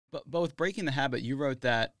But with Breaking the Habit, you wrote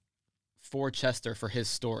that for Chester for his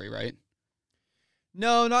story, right?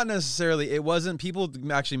 No, not necessarily. It wasn't. People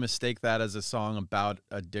actually mistake that as a song about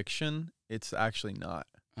addiction. It's actually not.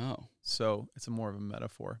 Oh. So it's more of a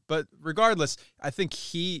metaphor. But regardless, I think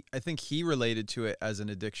he related to it as an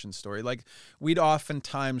addiction story. Like we'd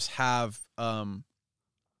oftentimes have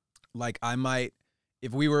like I might,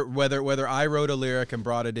 if we were, whether I wrote a lyric and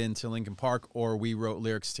brought it into Linkin Park or we wrote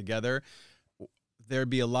lyrics together, there'd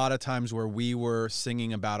be a lot of times where we were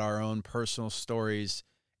singing about our own personal stories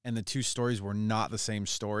and the two stories were not the same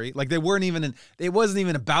story. Like they weren't even, it wasn't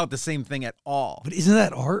even about the same thing at all. But isn't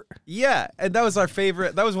that art? Yeah. And that was our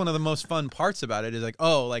favorite. That was one of the most fun parts about it is like,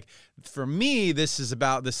 oh, like for me, this is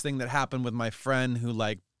about this thing that happened with my friend who,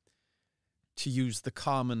 like, to use the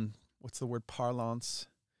common, what's the word, parlance,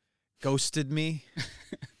 ghosted me.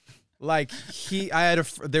 Like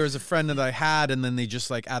there was a friend that I had, and then they just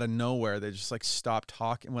like out of nowhere, they just like stopped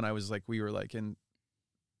talking when I was like, we were like in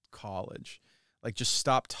college, like just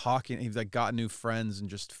stopped talking. He like got new friends and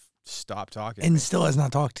just stopped talking. And still has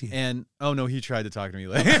not talked to you. And oh no, he tried to talk to me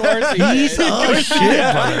later. Of course He's oh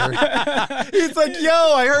shit, brother. He's like, yo,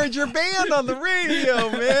 I heard your band on the radio,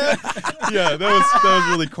 man. Yeah, that was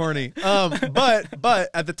really corny. But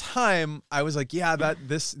at the time I was like, yeah,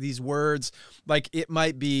 these words, like I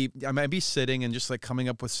might be sitting and just like coming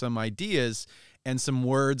up with some ideas and some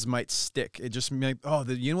words might stick. It just might,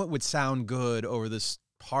 you know what would sound good over this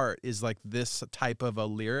part is like this type of a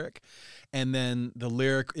lyric. And then the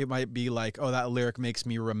lyric, it might be like, oh, that lyric makes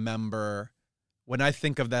me remember. When I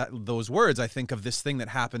think of those words, I think of this thing that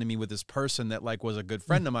happened to me with this person that like was a good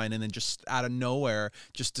friend of mine, and then just out of nowhere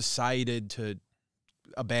just decided to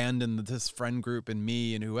abandon this friend group and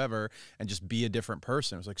me and whoever and just be a different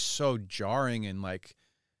person. It was like so jarring and like,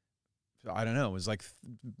 I don't know, it was like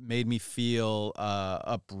made me feel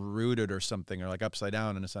uprooted or something, or like upside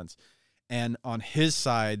down in a sense. And on his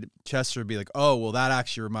side, Chester would be like, oh, well, that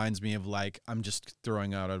actually reminds me of like, I'm just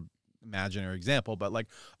throwing out an imaginary example, but like,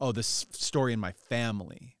 oh, this story in my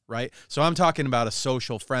family, right? So I'm talking about a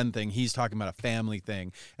social friend thing. He's talking about a family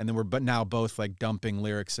thing. And then we're now both like dumping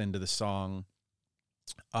lyrics into the song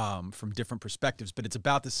from different perspectives, but it's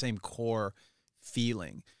about the same core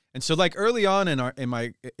feeling. And so like early on in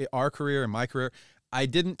our career, in my career, I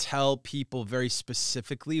didn't tell people very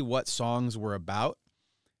specifically what songs were about,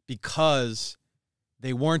 because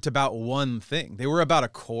they weren't about one thing. They were about a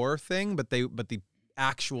core thing, but the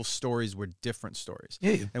actual stories were different stories.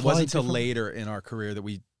 Yeah, it wasn't until later in our career that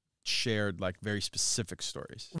we shared like very specific stories.